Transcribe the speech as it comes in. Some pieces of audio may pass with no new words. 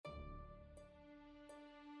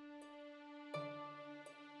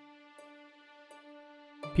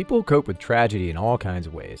People cope with tragedy in all kinds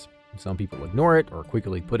of ways. Some people ignore it or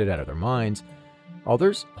quickly put it out of their minds.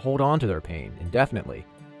 Others hold on to their pain indefinitely.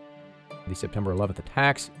 The September 11th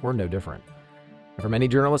attacks were no different. And for many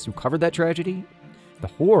journalists who covered that tragedy, the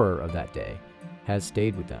horror of that day has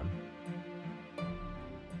stayed with them.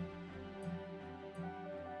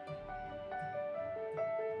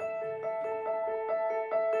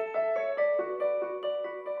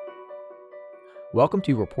 Welcome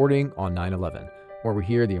to Reporting on 9/11, where we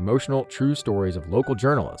hear the emotional, true stories of local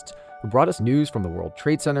journalists who brought us news from the World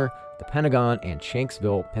Trade Center, the Pentagon, and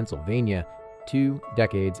Shanksville, Pennsylvania, 2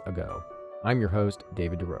 decades ago. I'm your host,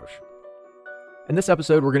 David DeRoche. In this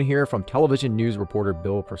episode, we're going to hear from television news reporter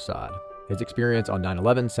Bill Prasad. His experience on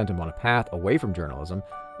 9/11 sent him on a path away from journalism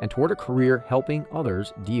and toward a career helping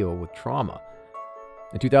others deal with trauma.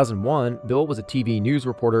 In 2001, Bill was a TV news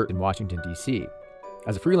reporter in Washington, D.C.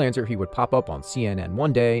 As a freelancer, he would pop up on CNN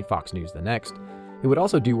one day, Fox News the next. He would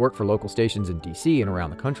also do work for local stations in D.C. and around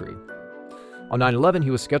the country. On 9/11, he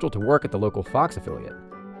was scheduled to work at the local Fox affiliate.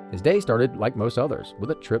 His day started, like most others, with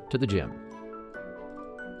a trip to the gym.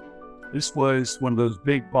 This was one of those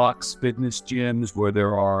big box fitness gyms where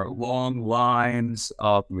there are long lines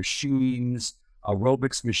of machines,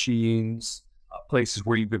 aerobics machines, places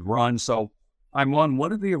where you could run. So I'm on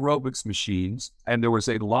one of the aerobics machines, and there was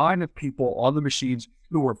a line of people on the machines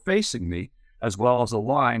who were facing me, as well as a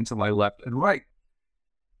line to my left and right.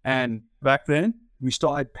 And back then, we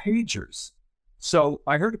still had pagers. So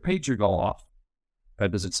I heard a pager go off.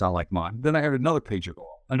 That doesn't sound like mine. Then I heard another pager go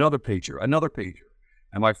off, another pager.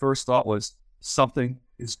 And my first thought was, something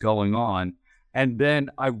is going on. And then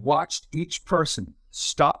I watched each person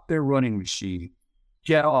stop their running machine,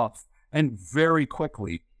 get off, and very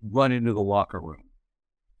quickly run into the locker room.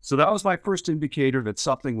 So that was my first indicator that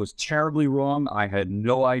something was terribly wrong. I had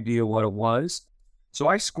no idea what it was. So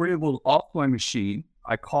I scrambled off my machine.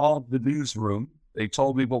 I called the newsroom. They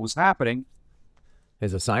told me what was happening.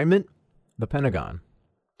 His assignment? The Pentagon.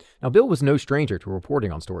 Now, Bill was no stranger to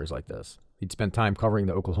reporting on stories like this. He'd spent time covering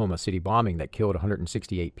the Oklahoma City bombing that killed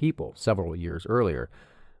 168 people several years earlier.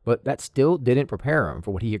 But that still didn't prepare him for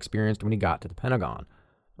what he experienced when he got to the Pentagon.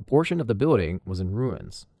 A portion of the building was in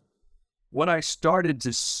ruins. What I started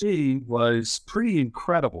to see was pretty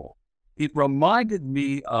incredible. It reminded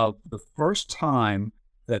me of the first time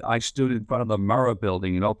that I stood in front of the Murrah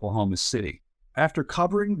building in Oklahoma City. After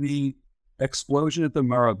covering the explosion at the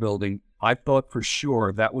Murrah building, I thought for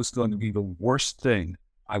sure that was going to be the worst thing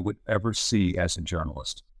I would ever see as a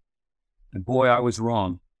journalist. And boy, I was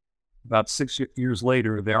wrong. About 6 years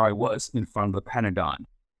later, there I was in front of the Pentagon.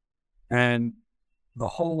 And the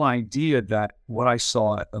whole idea that what I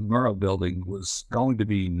saw at the Murrah building was going to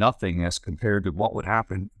be nothing as compared to what would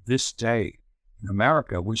happen this day in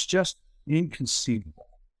America was just inconceivable.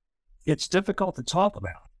 It's difficult to talk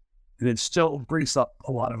about, and it still brings up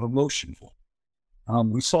a lot of emotion.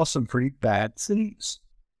 We saw some pretty bad things.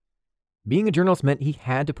 Being a journalist meant he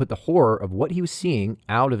had to put the horror of what he was seeing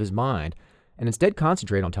out of his mind and instead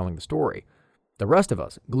concentrate on telling the story. The rest of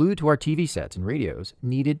us, glued to our TV sets and radios,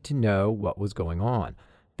 needed to know what was going on.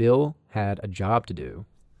 Bill had a job to do.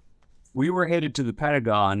 We were headed to the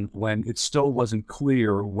Pentagon when it still wasn't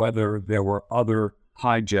clear whether there were other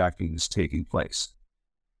hijackings taking place.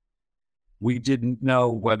 We didn't know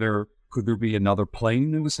whether could there be another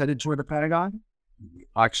plane that was headed toward the Pentagon.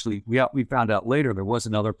 Actually, we found out later there was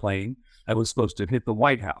another plane that was supposed to hit the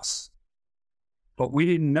White House. But we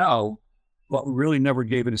didn't know, but we really never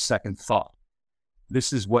gave it a second thought.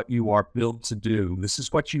 This is what you are built to do. This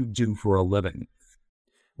is what you do for a living.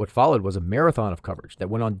 What followed was a marathon of coverage that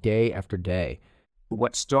went on day after day.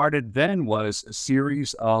 What started then was a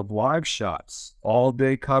series of live shots,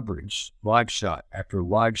 all-day coverage, live shot after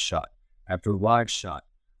live shot after live shot.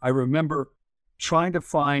 I remember trying to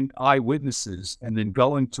find eyewitnesses and then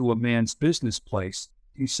going to a man's business place.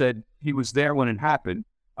 He said he was there when it happened.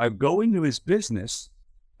 I go into his business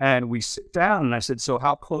and we sit down and I said, so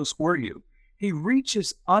how close were you? He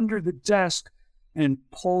reaches under the desk and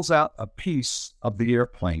pulls out a piece of the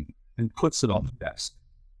airplane and puts it on the desk.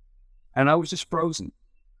 And I was just frozen.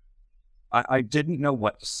 I didn't know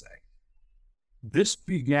what to say. This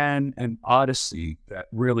began an odyssey that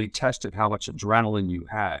really tested how much adrenaline you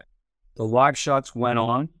had. The live shots went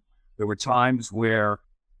on. There were times where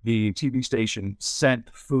the TV station sent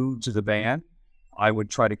food to the van. I would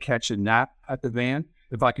try to catch a nap at the van.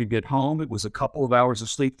 If I could get home, it was a couple of hours of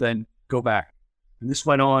sleep, then go back. And this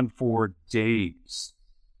went on for days.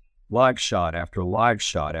 Live shot after live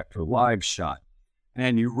shot after live shot.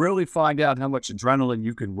 And you really find out how much adrenaline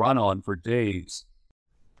you can run on for days.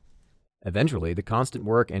 Eventually, the constant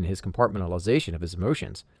work and his compartmentalization of his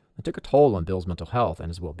emotions took a toll on Bill's mental health and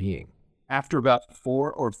his well-being. After about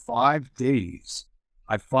 4 or 5 days,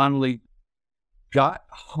 I finally got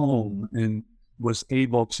home and was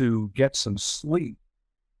able to get some sleep.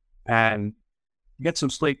 And get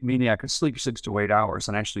some sleep, meaning I could sleep 6 to 8 hours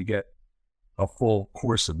and actually get a full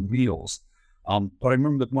course of meals. But I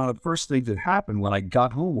remember that one of the first things that happened when I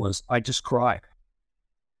got home was I just cried.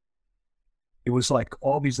 It was like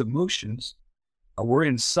all these emotions were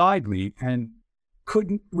inside me and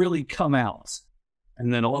couldn't really come out.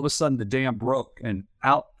 And then all of a sudden the dam broke and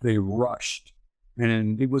out they rushed.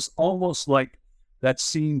 And it was almost like that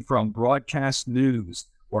scene from broadcast news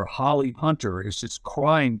where Holly Hunter is just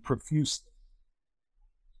crying profusely.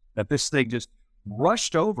 That this thing just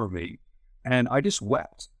rushed over me and I just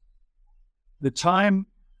wept. The time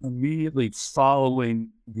immediately following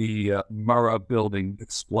the Murrah building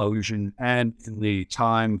explosion and in the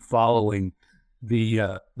time following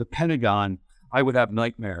the Pentagon, I would have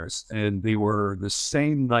nightmares, and they were the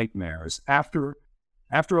same nightmares. After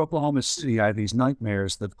Oklahoma City, I had these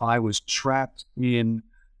nightmares that I was trapped in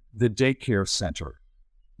the daycare center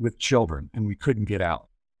with children and we couldn't get out.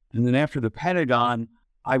 And then after the Pentagon,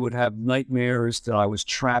 I would have nightmares that I was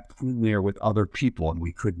trapped in there with other people and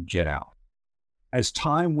we couldn't get out. As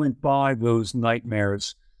time went by, those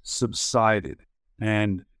nightmares subsided,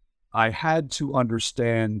 and I had to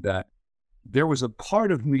understand that there was a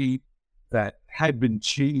part of me that had been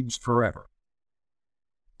changed forever.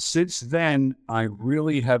 Since then, I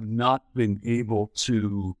really have not been able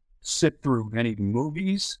to sit through any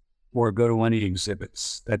movies or go to any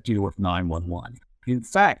exhibits that deal with 911. In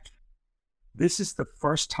fact, this is the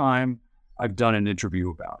first time I've done an interview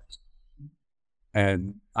about it.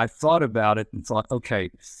 And I thought about it and thought,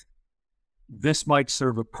 okay, this might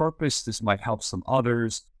serve a purpose. This might help some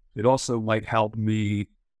others. It also might help me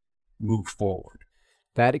move forward.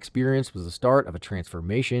 That experience was the start of a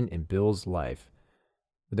transformation in Bill's life.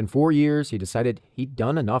 Within 4 years, he decided he'd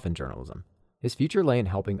done enough in journalism. His future lay in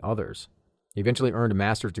helping others. He eventually earned a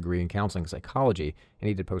master's degree in counseling psychology, and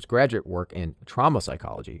he did postgraduate work in trauma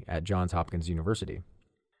psychology at Johns Hopkins University.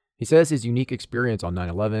 He says his unique experience on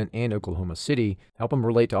 9/11 and Oklahoma City helped him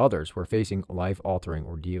relate to others who are facing life-altering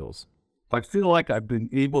ordeals. I feel like I've been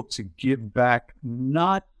able to give back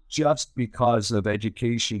not just because of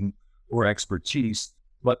education or expertise,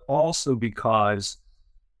 but also because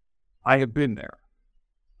I have been there.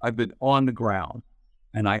 I've been on the ground,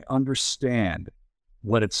 and I understand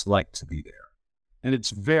what it's like to be there. And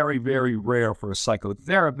it's very, very rare for a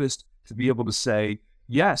psychotherapist to be able to say,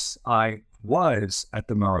 yes, I was at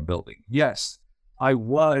the Murrah building. Yes, I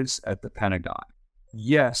was at the Pentagon.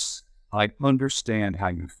 Yes, I understand how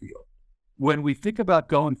you feel. When we think about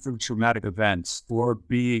going through traumatic events or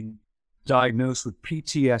being diagnosed with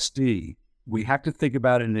PTSD, we have to think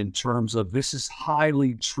about it in terms of this is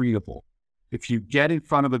highly treatable. If you get in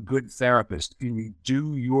front of a good therapist and you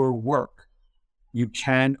do your work, you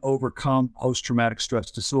can overcome post-traumatic stress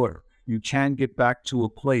disorder. You can get back to a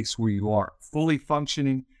place where you are fully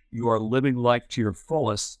functioning, you are living life to your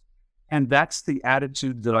fullest. And that's the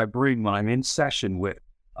attitude that I bring when I'm in session with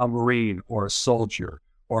a Marine or a soldier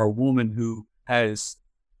or a woman who has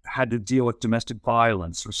had to deal with domestic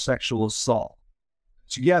violence or sexual assault.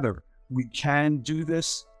 Together, we can do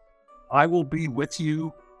this. I will be with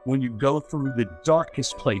you when you go through the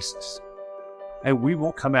darkest places, and we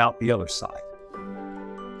will come out the other side.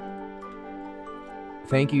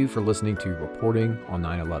 Thank you for listening to Reporting on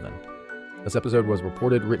 9/11. This episode was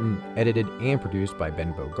reported, written, edited, and produced by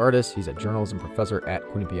Ben Bogardus. He's a journalism professor at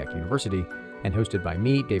Quinnipiac University, and hosted by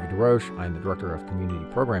me, David DeRoche. I'm the director of community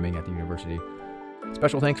programming at the university.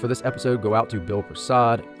 Special thanks for this episode go out to Bill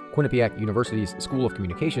Prasad, Quinnipiac University's School of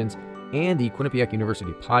Communications, and the Quinnipiac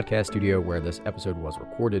University podcast studio where this episode was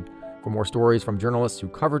recorded. For more stories from journalists who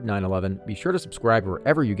covered 9/11, be sure to subscribe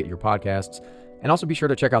wherever you get your podcasts, and also be sure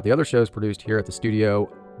to check out the other shows produced here at the studio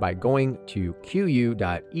by going to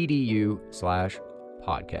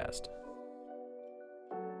qu.edu/podcast.